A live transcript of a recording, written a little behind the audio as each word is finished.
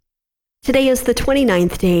Today is the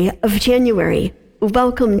 29th day of January.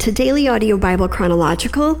 Welcome to Daily Audio Bible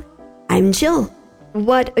Chronological. I'm Jill.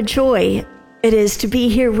 What a joy it is to be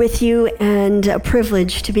here with you and a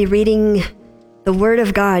privilege to be reading the Word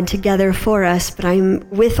of God together for us. But I'm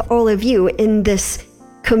with all of you in this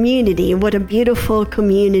community. What a beautiful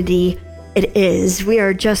community it is. We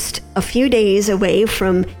are just a few days away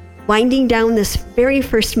from winding down this very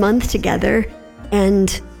first month together.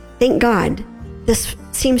 And thank God, this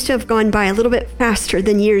seems to have gone by a little bit faster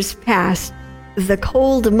than years past. The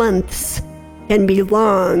cold months can be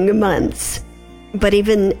long months, but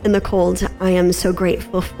even in the cold, I am so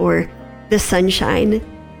grateful for the sunshine.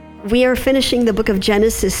 We are finishing the book of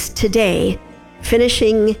Genesis today,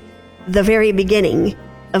 finishing the very beginning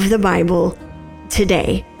of the Bible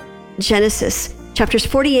today. Genesis chapters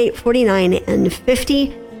 48, 49, and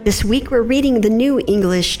 50. This week we're reading the New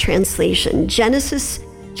English Translation, Genesis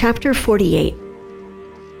chapter 48.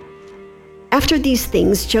 After these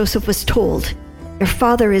things, Joseph was told, "Your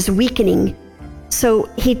father is weakening." So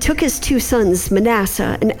he took his two sons,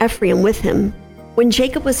 Manasseh and Ephraim, with him. When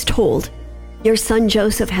Jacob was told, "Your son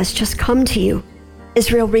Joseph has just come to you,"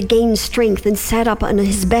 Israel regained strength and sat up on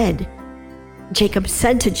his bed. Jacob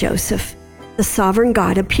said to Joseph, "The sovereign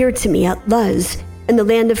God appeared to me at Luz in the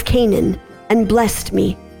land of Canaan and blessed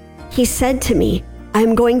me. He said to me, 'I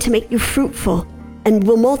am going to make you fruitful and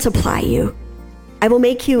will multiply you. I will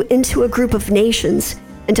make you into a group of nations,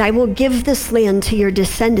 and I will give this land to your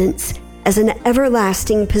descendants as an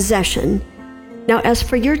everlasting possession.' Now as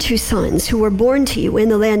for your two sons who were born to you in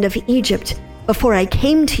the land of Egypt before I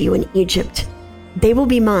came to you in Egypt, they will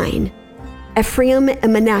be mine. Ephraim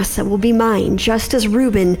and Manasseh will be mine, just as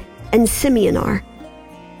Reuben and Simeon are.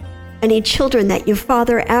 Any children that you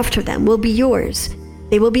father after them will be yours.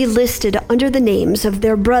 They will be listed under the names of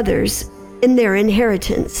their brothers in their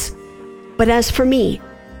inheritance. But as for me,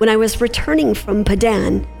 when I was returning from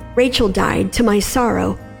Padan, Rachel died to my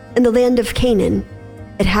sorrow in the land of Canaan.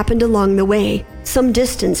 It happened along the way, some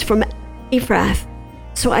distance from Ephrath.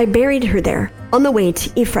 So I buried her there on the way to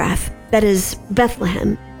Ephrath, that is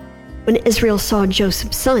Bethlehem. When Israel saw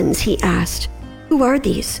Joseph's sons, he asked, 'Who are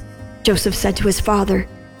these?' Joseph said to his father,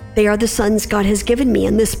 'They are the sons God has given me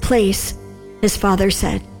in this place.' His father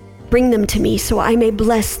said, 'Bring them to me so I may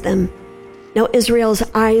bless them.' Now Israel's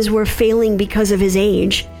eyes were failing because of his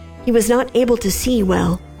age. He was not able to see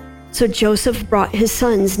well. So Joseph brought his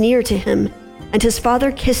sons near to him, and his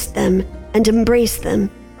father kissed them and embraced them.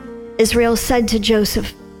 Israel said to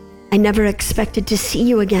Joseph, 'I never expected to see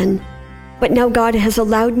you again, but now God has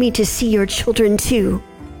allowed me to see your children too.'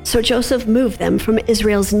 So Joseph moved them from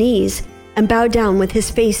Israel's knees and bowed down with his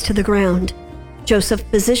face to the ground. Joseph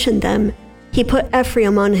positioned them. He put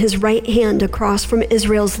Ephraim on his right hand across from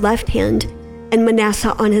Israel's left hand, and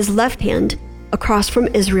Manasseh on his left hand across from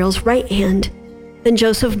Israel's right hand. Then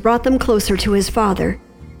Joseph brought them closer to his father.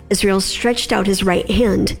 Israel stretched out his right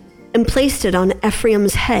hand and placed it on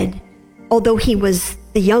Ephraim's head, although he was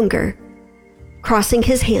the younger. Crossing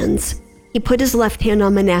his hands, he put his left hand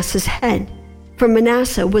on Manasseh's head, for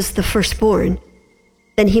Manasseh was the firstborn.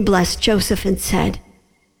 Then he blessed Joseph and said,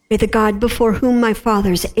 'May the God before whom my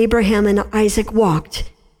fathers Abraham and Isaac walked,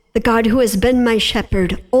 the God who has been my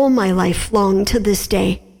shepherd all my life long to this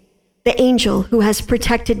day, the angel who has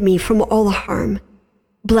protected me from all harm,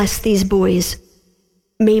 bless these boys.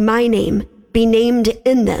 May my name be named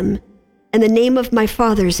in them, and the name of my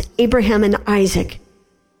fathers Abraham and Isaac.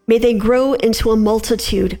 May they grow into a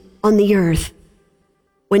multitude on the earth.'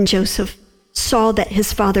 When Joseph saw that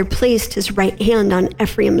his father placed his right hand on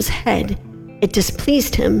Ephraim's head, it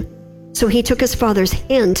displeased him, so he took his father's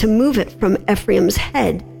hand to move it from Ephraim's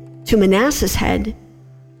head to Manasseh's head.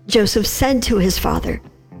 Joseph said to his father,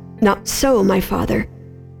 'Not so, my father,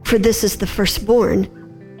 for this is the firstborn.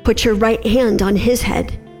 Put your right hand on his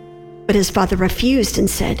head.' But his father refused and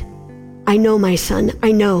said, 'I know, my son,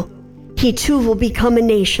 I know. He too will become a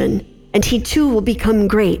nation, and he too will become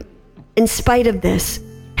great. In spite of this,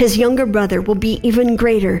 his younger brother will be even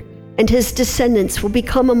greater, and his descendants will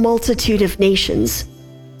become a multitude of nations.'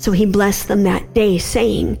 So he blessed them that day,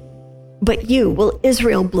 saying, 'But you will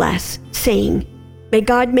Israel bless, saying, May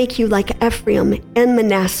God make you like Ephraim and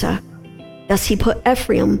Manasseh.' Thus he put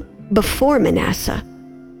Ephraim before Manasseh.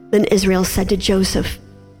 Then Israel said to Joseph,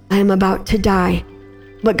 'I am about to die,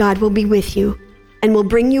 but God will be with you, and will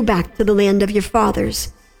bring you back to the land of your fathers.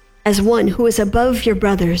 As one who is above your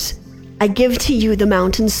brothers, I give to you the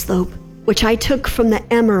mountain slope, which I took from the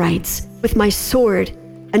Amorites with my sword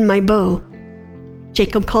and my bow.'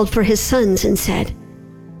 Jacob called for his sons and said,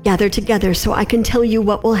 'Gather together so I can tell you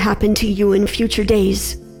what will happen to you in future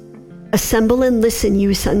days. Assemble and listen,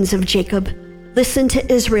 you sons of Jacob. Listen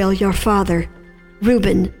to Israel, your father.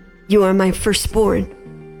 Reuben, you are my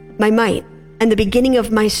firstborn, my might, and the beginning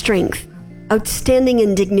of my strength, outstanding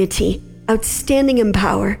in dignity, outstanding in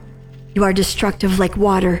power. You are destructive like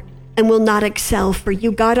water, and will not excel, for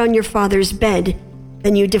you got on your father's bed,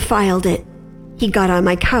 then you defiled it. He got on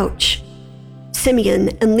my couch. Simeon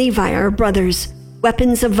and Levi are brothers.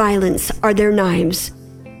 Weapons of violence are their knives.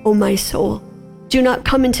 O my soul, do not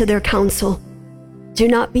come into their council. Do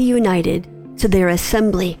not be united to their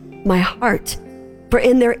assembly, my heart. For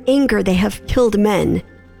in their anger they have killed men,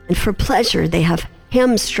 and for pleasure they have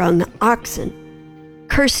hamstrung oxen.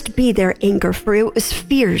 Cursed be their anger, for it was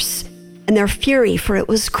fierce, and their fury, for it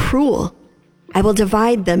was cruel. I will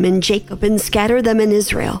divide them in Jacob and scatter them in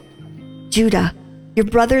Israel. Judah, your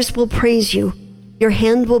brothers will praise you. Your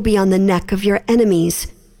hand will be on the neck of your enemies.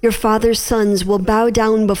 Your father's sons will bow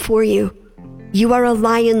down before you. You are a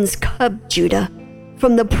lion's cub, Judah.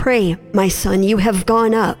 From the prey, my son, you have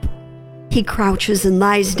gone up. He crouches and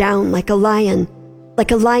lies down like a lion,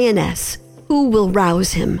 like a lioness. Who will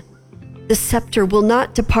rouse him? The scepter will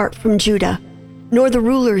not depart from Judah, nor the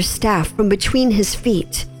ruler's staff from between his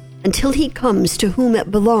feet, until he comes to whom it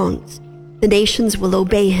belongs. The nations will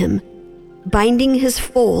obey him, binding his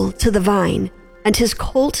foal to the vine, and his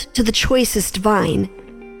colt to the choicest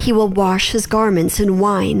vine. He will wash his garments in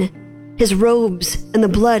wine, his robes in the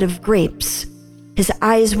blood of grapes. His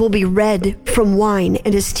eyes will be red from wine,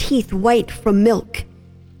 and his teeth white from milk.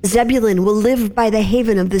 Zebulun will live by the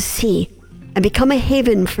haven of the sea, and become a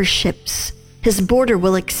haven for ships. His border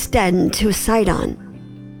will extend to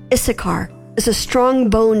Sidon. Issachar is a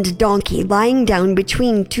strong-boned donkey lying down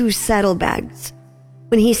between two saddlebags.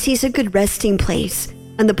 When he sees a good resting place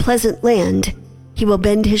and the pleasant land, he will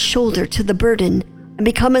bend his shoulder to the burden and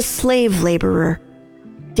become a slave laborer.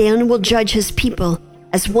 Dan will judge his people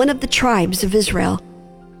as one of the tribes of Israel.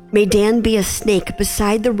 May Dan be a snake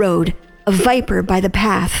beside the road, a viper by the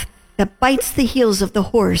path that bites the heels of the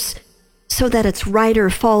horse so that its rider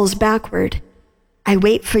falls backward. I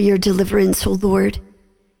wait for your deliverance, O Lord.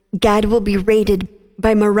 Gad will be raided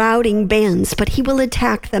by marauding bands, but he will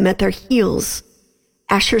attack them at their heels.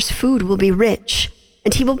 Asher's food will be rich,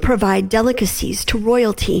 and he will provide delicacies to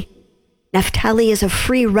royalty. Naphtali is a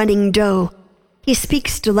free-running doe. He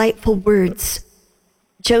speaks delightful words.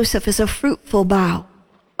 Joseph is a fruitful bough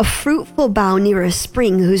near a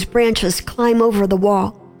spring whose branches climb over the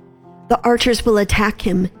wall. The archers will attack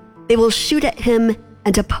him. They will shoot at him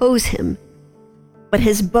and oppose him. But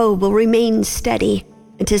his bow will remain steady,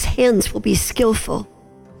 and his hands will be skillful,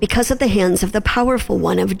 because of the hands of the powerful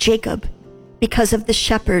one of Jacob, because of the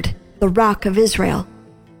shepherd, the rock of Israel,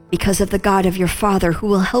 because of the God of your father who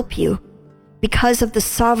will help you, because of the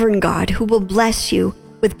sovereign God who will bless you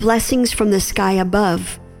with blessings from the sky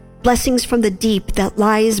above, blessings from the deep that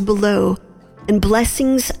lies below, and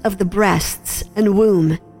blessings of the breasts and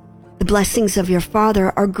womb. The blessings of your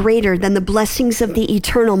father are greater than the blessings of the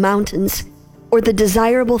eternal mountains, or the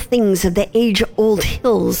desirable things of the age-old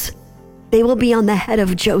hills. They will be on the head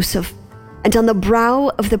of Joseph, and on the brow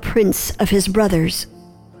of the prince of his brothers.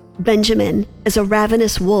 Benjamin is a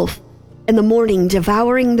ravenous wolf, in the morning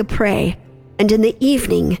devouring the prey, and in the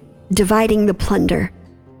evening dividing the plunder.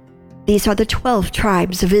 These are the 12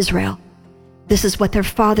 tribes of Israel. This is what their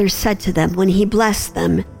father said to them when he blessed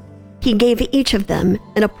them. He gave each of them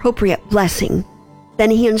an appropriate blessing. Then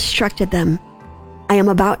he instructed them, I am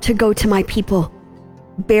about to go to my people.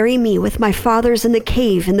 Bury me with my fathers in the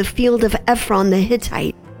cave in the field of Ephron the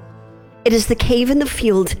Hittite. It is the cave in the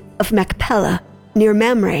field of Machpelah, near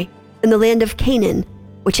Mamre, in the land of Canaan,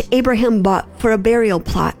 which Abraham bought for a burial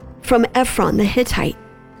plot from Ephron the Hittite.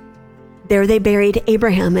 There they buried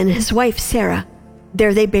Abraham and his wife Sarah.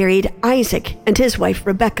 There they buried Isaac and his wife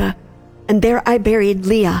Rebekah. And there I buried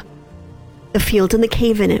Leah. The field and the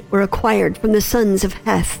cave in it were acquired from the sons of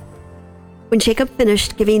Heth. When Jacob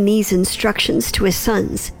finished giving these instructions to his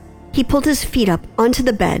sons, he pulled his feet up onto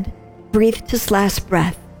the bed, breathed his last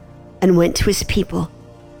breath, and went to his people.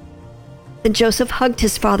 Then Joseph hugged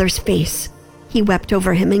his father's face. He wept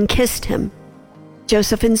over him and kissed him.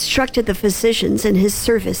 Joseph instructed the physicians in his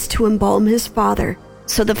service to embalm his father,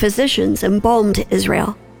 so the physicians embalmed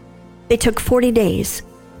Israel. They took 40 days,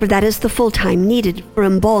 for that is the full time needed for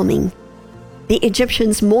embalming. The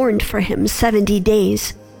Egyptians mourned for him 70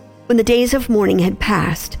 days. When the days of mourning had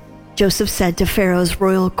passed, Joseph said to Pharaoh's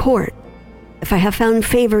royal court, If I have found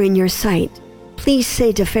favor in your sight, please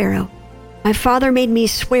say to Pharaoh, My father made me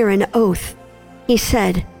swear an oath. He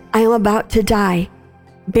said, I am about to die.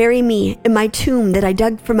 Bury me in my tomb that I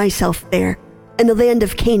dug for myself there, in the land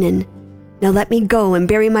of Canaan. Now let me go and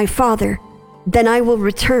bury my father, then I will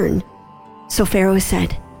return. So Pharaoh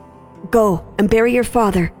said, "Go and bury your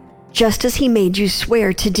father, just as he made you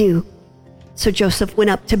swear to do." So Joseph went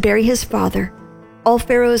up to bury his father. All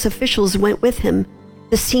Pharaoh's officials went with him,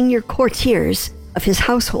 the senior courtiers of his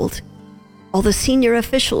household, all the senior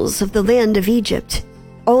officials of the land of Egypt,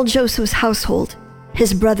 all Joseph's household,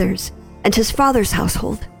 his brothers, and his father's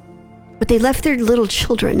household. But they left their little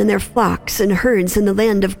children and their flocks and herds in the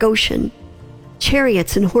land of Goshen.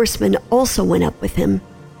 Chariots and horsemen also went up with him.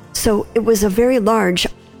 So it was a very large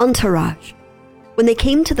entourage. When they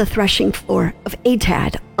came to the threshing floor of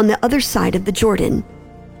Atad on the other side of the Jordan,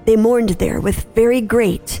 they mourned there with very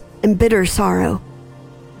great and bitter sorrow.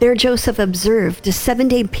 There Joseph observed a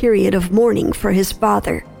 7-day period of mourning for his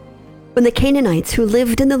father. When the Canaanites who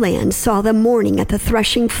lived in the land saw them mourning at the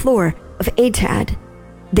threshing floor of Atad,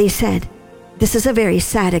 they said, "This is a very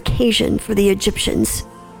sad occasion for the Egyptians."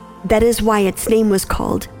 That is why its name was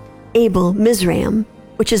called Abel Mizraim,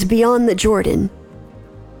 which is beyond the Jordan.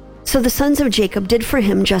 So the sons of Jacob did for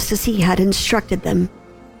him just as he had instructed them.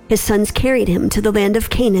 His sons carried him to the land of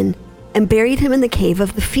Canaan and buried him in the cave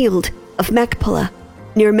of the field of Machpelah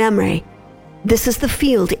near Mamre. This is the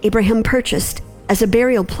field Abraham purchased as a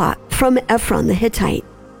burial plot from Ephron the Hittite.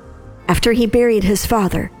 After he buried his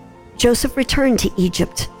father, Joseph returned to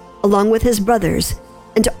Egypt along with his brothers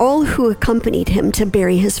and all who accompanied him to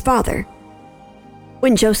bury his father.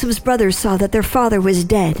 When Joseph's brothers saw that their father was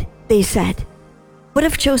dead, they said, "What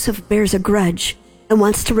if Joseph bears a grudge and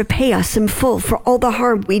wants to repay us in full for all the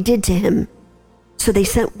harm we did to him?" So they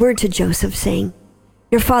sent word to Joseph saying,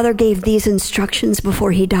 "Your father gave these instructions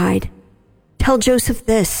before he died. Tell Joseph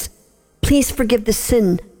this: please forgive the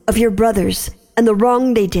sin of your brothers and the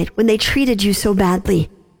wrong they did when they treated you so badly.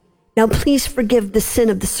 Now please forgive the sin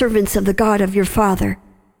of the servants of the God of your father."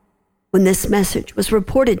 When this message was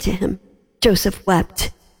reported to him, Joseph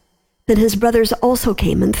wept. Then his brothers also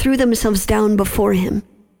came and threw themselves down before him.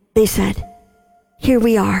 They said, "Here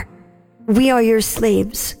we are your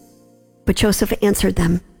slaves." But Joseph answered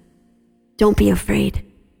them, "Don't be afraid.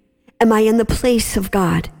 Am I in the place of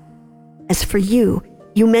God? As for you,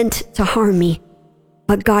 you meant to harm me,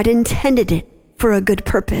 but God intended it for a good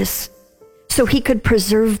purpose, so he could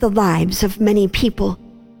preserve the lives of many people,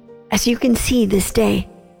 as you can see this day.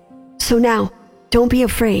 So now, don't be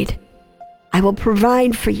afraid. I will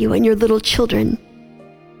provide for you and your little children."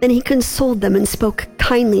 Then he consoled them and spoke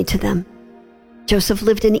kindly to them. Joseph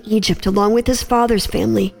lived in Egypt along with his father's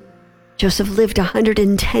family. Joseph lived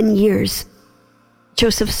 110 years.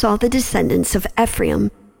 Joseph saw the descendants of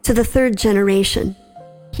Ephraim to the 3rd generation.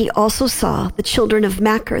 He also saw the children of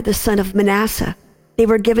Machir, the son of Manasseh. They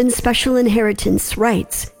were given special inheritance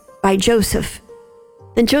rights by Joseph.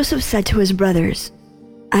 Then Joseph said to his brothers,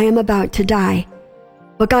 "I am about to die,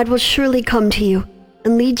 but God will surely come to you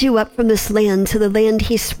and lead you up from this land to the land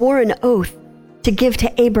he swore an oath to give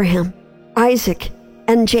to Abraham, Isaac,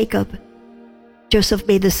 and Jacob." Joseph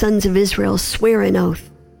made the sons of Israel swear an oath.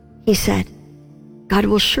 He said, "God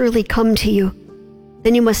will surely come to you.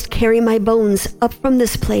 Then you must carry my bones up from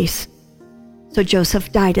this place." So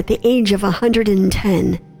Joseph died at the age of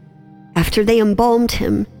 110. After they embalmed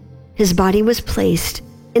him, his body was placed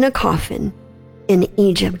in a coffin in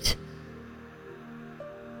Egypt.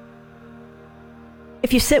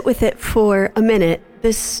 If you sit with it for a minute,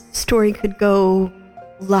 this story could go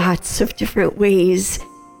lots of different ways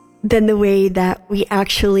than the way that we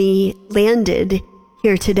actually landed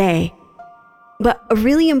here today. But a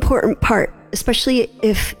really important part, especially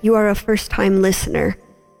if you are a first-time listener,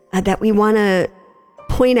 that we want to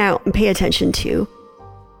point out and pay attention to.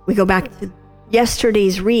 We go back to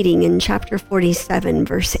yesterday's reading in chapter 47,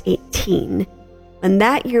 verse 18. When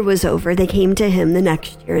that year was over, they came to him the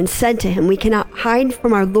next year and said to him, "We cannot hide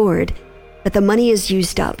from our Lord that the money is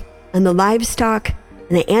used up, and the livestock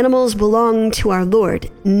and the animals belong to our Lord.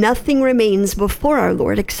 Nothing remains before our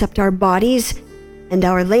Lord except our bodies and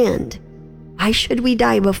our land. Why should we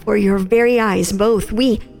die before your very eyes, both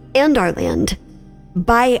we and our land?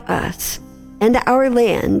 Buy us and our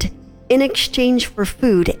land in exchange for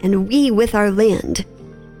food, and we with our land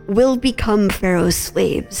will become Pharaoh's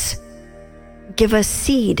slaves. Give us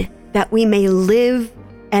seed that we may live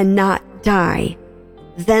and not die.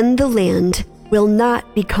 Then the land will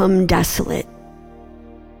not become desolate."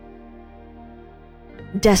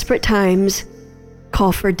 Desperate times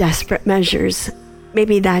call for desperate measures.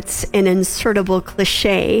 Maybe that's an insertable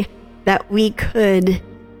cliche that we could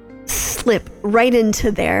slip right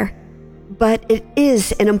into there. But it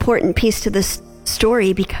is an important piece to this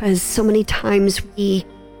story because so many times we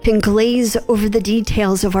can glaze over the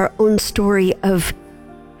details of our own story of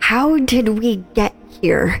how did we get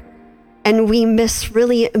here? And we miss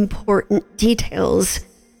really important details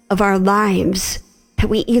of our lives that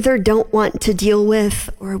we either don't want to deal with,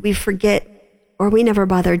 or we forget, or we never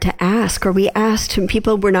bothered to ask, or we asked and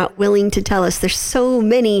people were not willing to tell us. There's so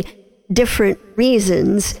many different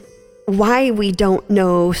reasons why we don't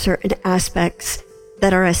know certain aspects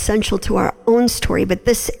that are essential to our own story. But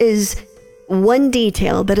this is one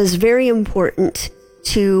detail that is very important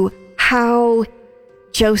to how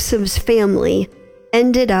Joseph's family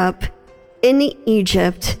ended up in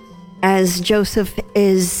Egypt, as Joseph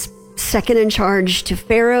is second in charge to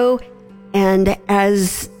Pharaoh, and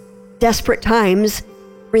as desperate times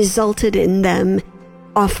resulted in them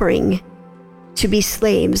offering to be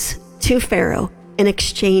slaves to Pharaoh in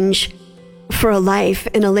exchange for a life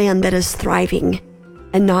in a land that is thriving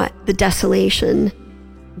and not the desolation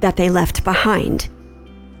that they left behind.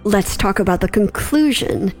 Let's talk about the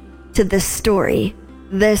conclusion to this story.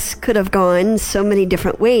 This could have gone so many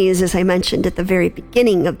different ways, as I mentioned at the very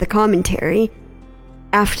beginning of the commentary.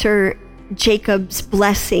 After Jacob's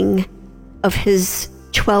blessing of his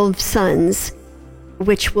 12 sons,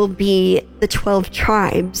 which will be the 12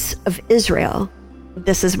 tribes of Israel.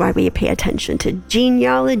 This is why we pay attention to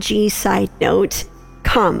genealogy, side note,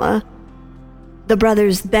 comma. The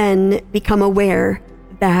brothers then become aware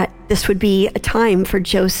that this would be a time for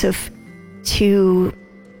Joseph to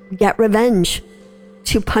get revenge,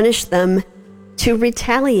 to punish them, to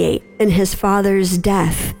retaliate in his father's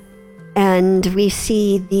death. And we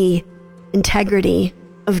see the integrity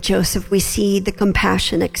of Joseph. We see the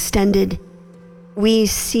compassion extended. We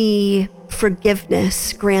see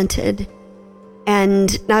forgiveness granted.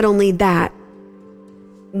 And not only that,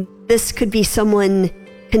 this could be someone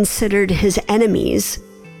considered his enemies,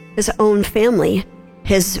 his own family,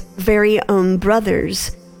 his very own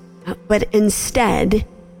brothers. But instead,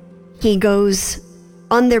 he goes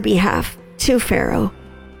on their behalf to Pharaoh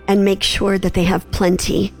and makes sure that they have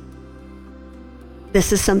plenty.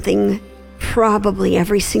 This is something probably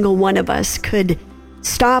every single one of us could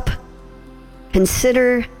stop,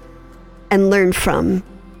 consider, and learn from.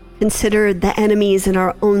 Consider the enemies in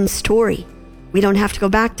our own story. We don't have to go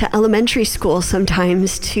back to elementary school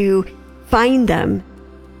sometimes to find them.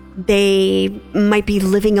 They might be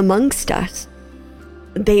living amongst us.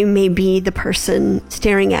 They may be the person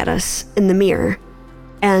staring at us in the mirror.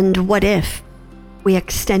 And what if we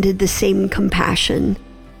extended the same compassion,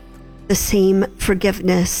 the same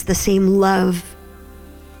forgiveness, the same love,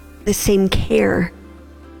 the same care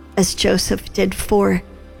as Joseph did for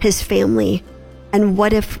his family? And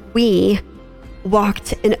what if we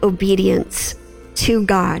walked in obedience to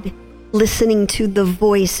God, listening to the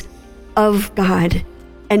voice of God,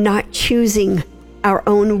 and not choosing our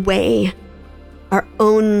own way, our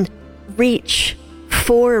own reach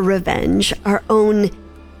for revenge, our own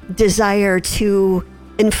desire to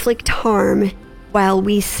inflict harm while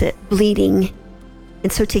we sit bleeding?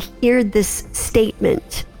 And so to hear this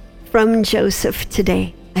statement from Joseph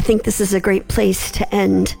today, I think this is a great place to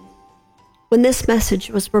end. When this message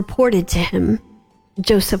was reported to him,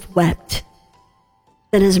 Joseph wept.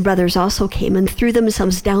 Then his brothers also came and threw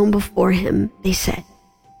themselves down before him. They said,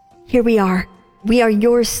 "Here we are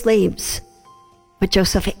your slaves." But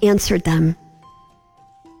Joseph answered them,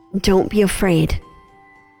 "Don't be afraid.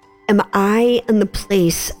 Am I in the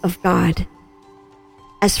place of God?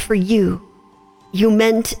 As for you, you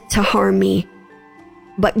meant to harm me,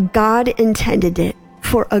 but God intended it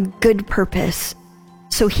for a good purpose,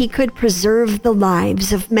 so he could preserve the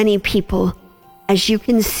lives of many people, as you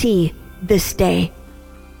can see this day.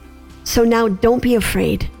 So now don't be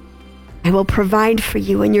afraid. I will provide for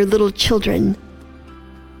you and your little children."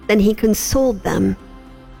 Then he consoled them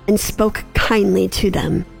and spoke kindly to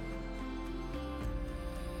them.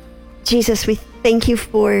 Jesus, we thank you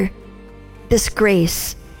for this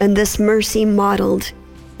grace and this mercy modeled,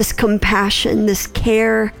 this compassion, this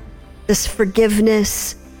care, this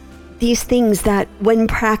forgiveness, these things that when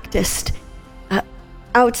practiced,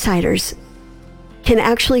 outsiders can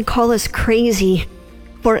actually call us crazy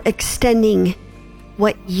for extending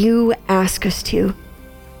what you ask us to.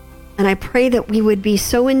 And I pray that we would be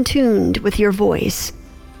so in tune with your voice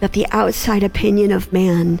that the outside opinion of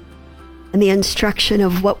man and the instruction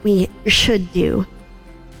of what we should do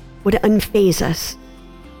would unfaze us,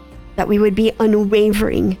 that we would be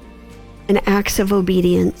unwavering in acts of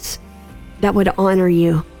obedience that would honor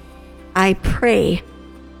you. I pray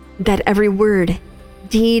that every word,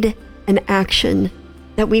 deed, and action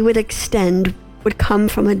that we would extend would come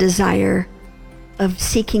from a desire of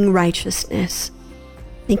seeking righteousness.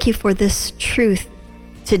 Thank you for this truth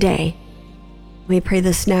today. We pray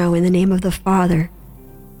this now in the name of the Father,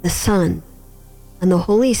 the Son, and the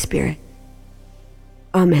Holy Spirit.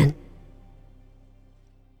 Amen.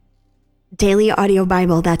 Daily Audio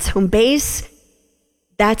Bible, that's home base.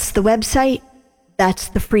 That's the website. That's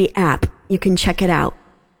the free app. You can check it out.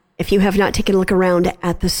 If you have not taken a look around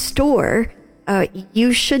at the store,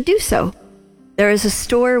 you should do so. There is a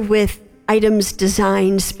store with items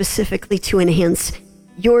designed specifically to enhance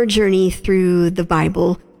your journey through the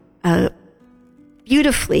Bible,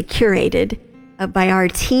 beautifully curated by our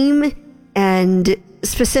team and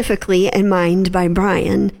specifically in mind by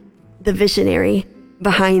Brian, the visionary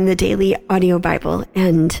behind the Daily Audio Bible.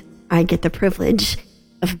 And I get the privilege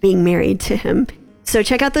of being married to him. So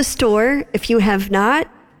check out the store. If you have not,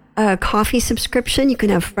 a coffee subscription, you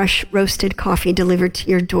can have fresh roasted coffee delivered to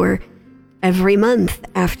your door every month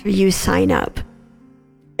after you sign up.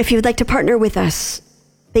 If you would like to partner with us,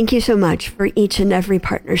 thank you so much for each and every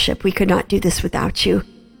partnership. We could not do this without you.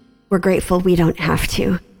 We're grateful we don't have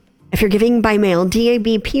to. If you're giving by mail,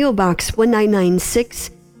 DAB PO Box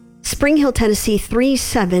 1996, Spring Hill, Tennessee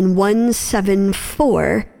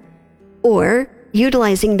 37174, or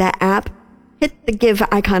utilizing that app, hit the give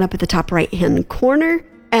icon up at the top right-hand corner.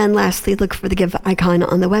 And lastly, look for the give icon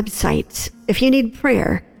on the website. If you need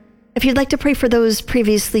prayer, if you'd like to pray for those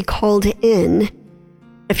previously called in,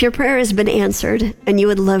 if your prayer has been answered and you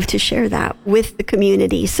would love to share that with the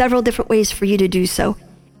community, several different ways for you to do so.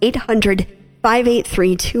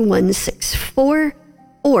 800-583-2164,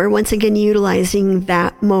 or once again, utilizing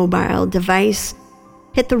that mobile device,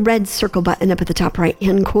 hit the red circle button up at the top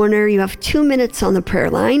right-hand corner. You have 2 minutes on the prayer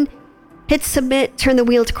line. Hit submit, turn the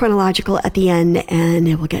wheel to chronological at the end, and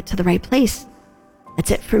it will get to the right place.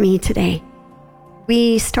 That's it for me today.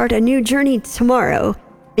 We start a new journey tomorrow,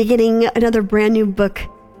 beginning another brand new book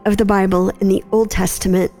of the Bible in the Old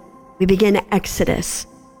Testament. We begin Exodus,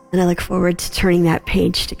 and I look forward to turning that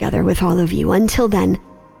page together with all of you. Until then,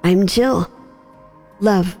 I'm Jill.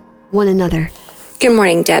 Love one another. Good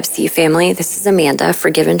morning, Debs family. This is Amanda,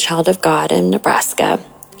 forgiven child of God in Nebraska.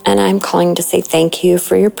 And I'm calling to say thank you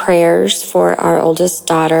for your prayers for our oldest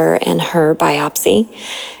daughter and her biopsy.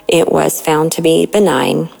 It was found to be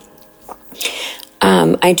benign.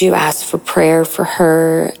 I do ask for prayer for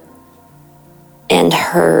her and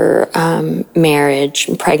her marriage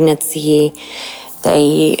and pregnancy.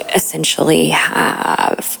 They essentially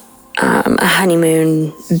have a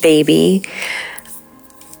honeymoon baby,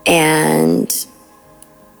 and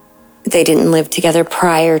they didn't live together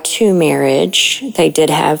prior to marriage. They did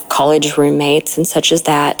have college roommates and such as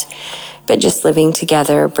that, but just living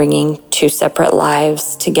together, bringing two separate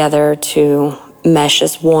lives together to mesh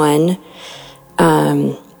as one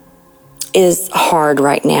is hard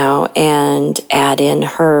right now. And add in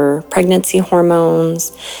her pregnancy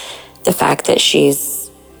hormones, the fact that she's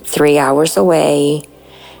 3 hours away,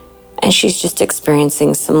 and she's just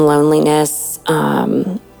experiencing some loneliness,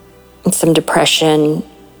 and some depression.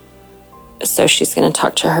 So she's going to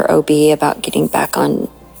talk to her OB about getting back on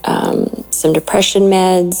some depression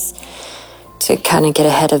meds to kind of get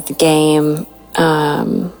ahead of the game,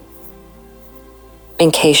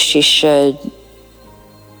 in case she should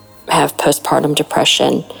have postpartum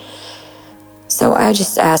depression. So I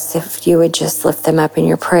just asked if you would just lift them up in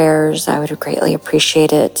your prayers. I would greatly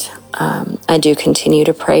appreciate it. I do continue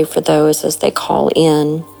to pray for those as they call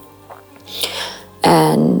in.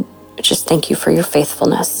 And just thank you for your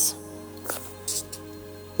faithfulness.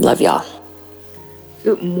 Love y'all.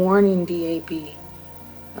 Good morning, DABC.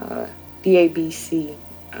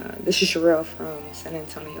 This is Sherelle from San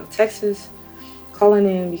Antonio, Texas, calling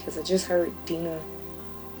in because I just heard Dina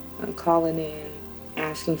calling in,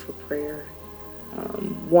 asking for prayer,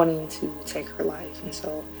 wanting to take her life. And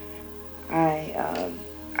so I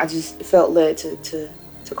just felt led to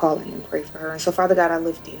call in and pray for her. And so, Father God, I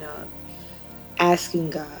lift Dina up, asking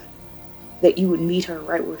God that you would meet her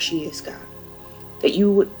right where she is, God. That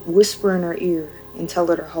you would whisper in her ear and tell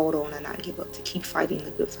her to hold on and not give up, to keep fighting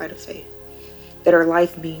the good fight of faith. That her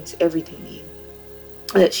life means everything to you.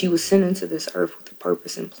 That she was sent into this earth with a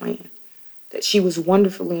purpose and plan. That she was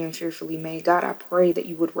wonderfully and fearfully made. God, I pray that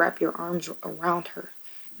you would wrap your arms around her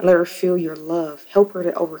and let her feel your love. Help her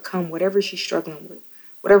to overcome whatever she's struggling with.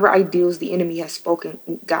 Whatever ideals the enemy has spoken,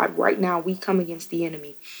 God, right now we come against the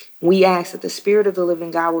enemy. We ask that the Spirit of the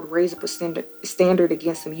living God would raise up a standard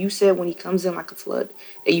against him. You said when he comes in like a flood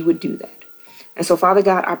that you would do that. And so, Father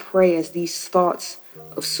God, I pray as these thoughts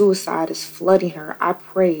of suicide is flooding her, I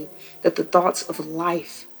pray that the thoughts of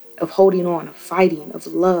life, of holding on, of fighting, of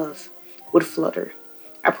love would flood her.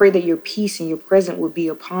 I pray that your peace and your presence would be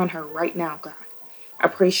upon her right now, God. I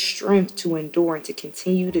pray strength to endure and to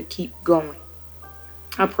continue to keep going.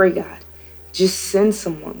 I pray, God, just send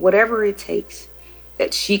someone, whatever it takes,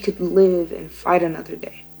 that she could live and fight another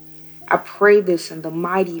day. I pray this in the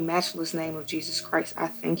mighty, matchless name of Jesus Christ. I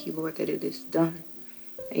thank you, Lord, that it is done.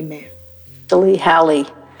 Amen. Lee Halley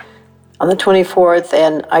on the 24th,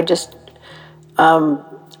 and I just,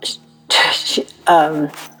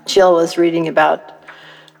 Jill was reading about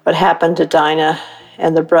what happened to Dinah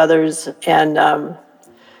and the brothers, and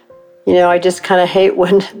I just kind of hate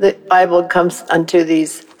when the Bible comes unto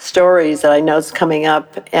these stories that I know is coming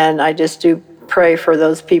up, and I just do pray for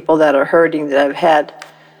those people that are hurting, that have had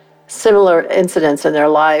similar incidents in their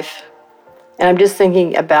life. And I'm just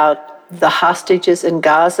thinking about the hostages in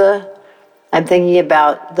Gaza. I'm thinking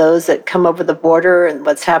about those that come over the border and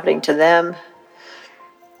what's happening to them.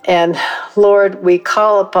 And Lord, we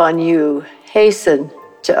call upon you, hasten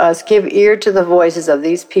to us, give ear to the voices of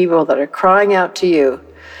these people that are crying out to you.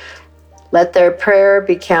 Let their prayer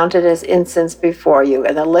be counted as incense before you,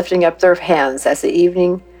 and the lifting up their hands as the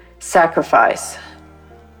evening sacrifice.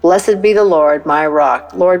 Blessed be the Lord, my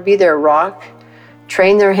rock. Lord, be their rock.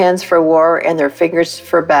 Train their hands for war and their fingers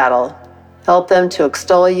for battle. Help them to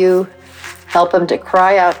extol you. Help them to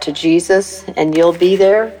cry out to Jesus, and you'll be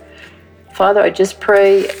there. Father, I just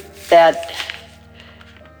pray that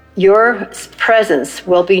your presence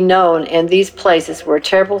will be known in these places where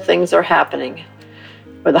terrible things are happening,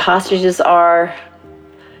 where the hostages are,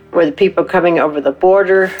 where the people are coming over the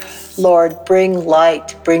border. Lord, bring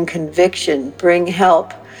light, bring conviction, bring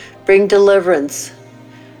help, bring deliverance.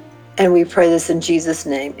 And we pray this in Jesus'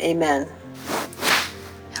 name. Amen.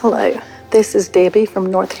 Hello, this is Debbie from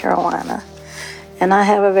North Carolina, and I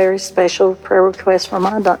have a very special prayer request for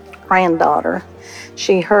my granddaughter.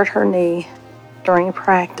 She hurt her knee during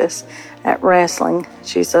practice at wrestling.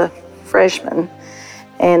 She's a freshman,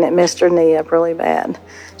 and it messed her knee up really bad.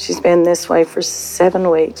 She's been this way for 7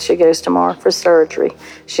 weeks. She goes tomorrow for surgery.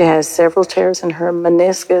 She has several tears in her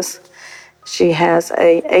meniscus. She has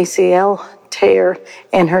a ACL tear,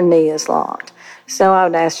 and her knee is locked. So I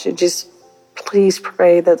would ask you, just please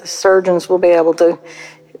pray that the surgeons will be able to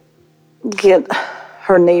get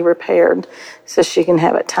her knee repaired so she can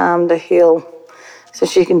have it time to heal, so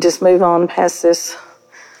she can just move on past this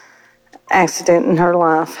accident in her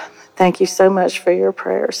life. Thank you so much for your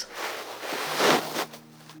prayers.